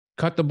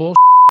Cut the bull.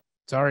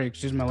 Sorry,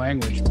 excuse my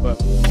language,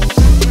 but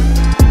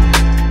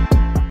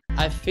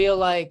I feel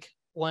like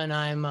when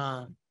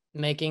I'm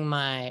making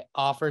my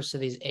offers to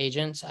these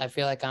agents, I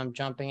feel like I'm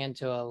jumping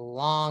into a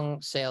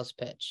long sales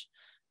pitch.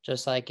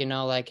 Just like,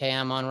 like, hey,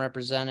 I'm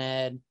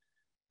unrepresented.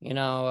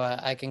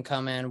 I can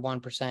come in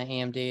 1%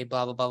 EMD,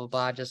 blah, blah, blah, blah,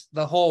 blah. Just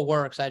the whole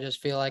works. I just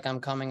feel like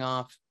I'm coming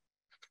off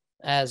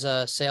as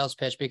a sales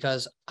pitch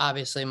because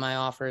obviously my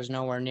offer is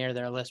nowhere near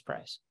their list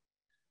price.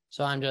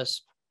 So I'm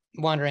just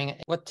wondering,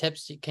 what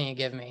tips can you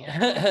give me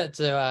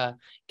to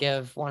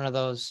give one of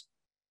those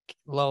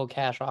low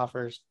cash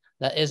offers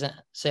that isn't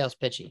sales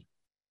pitchy?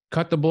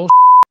 cut the bull.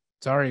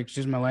 Sorry,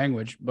 excuse my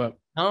language, but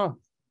Oh,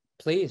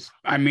 please.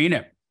 I mean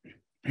it.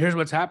 Here's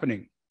what's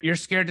happening. You're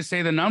scared to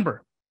say the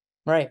number.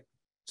 Right.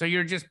 So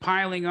you're just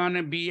piling on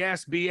a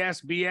BS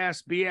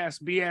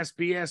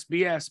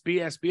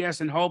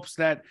in hopes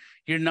that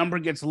your number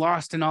gets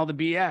lost in all the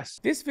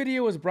BS. This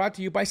video was brought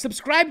to you by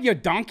Subscribe, you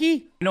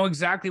donkey. I know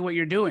exactly what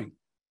you're doing.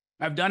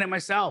 I've done it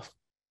myself.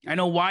 I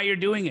know why you're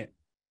doing it.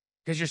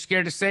 Because you're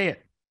scared to say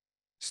it.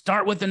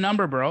 Start with the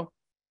number, bro.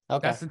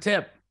 Okay. That's the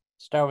tip.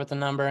 Start with the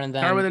number and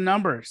then Start with a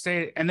number.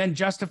 Say it, and then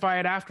justify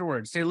it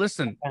afterwards. Say,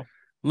 listen,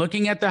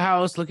 looking at the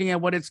house, looking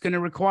at what it's going to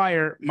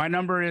require, my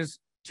number is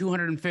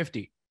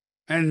 250.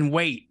 And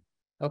wait.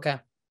 Okay.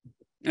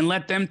 And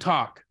let them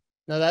talk.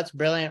 No, that's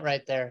brilliant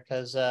right there.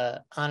 Because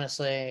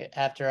honestly,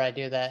 after I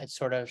do that, it's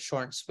sort of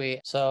short and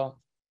sweet. So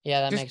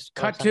yeah, that makes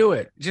cut to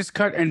it. Just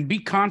cut and be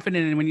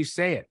confident in when you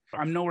say it.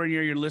 I'm nowhere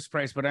near your list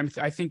price, but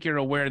I think you're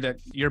aware that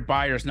your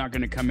buyer's not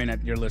going to come in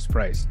at your list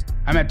price.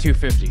 I'm at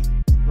 250.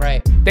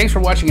 Right. Thanks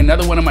for watching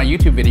another one of my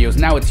YouTube videos.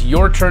 Now it's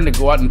your turn to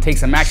go out and take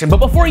some action. But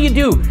before you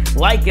do,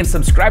 like and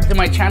subscribe to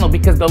my channel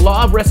because the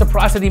law of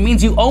reciprocity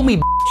means you owe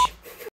me.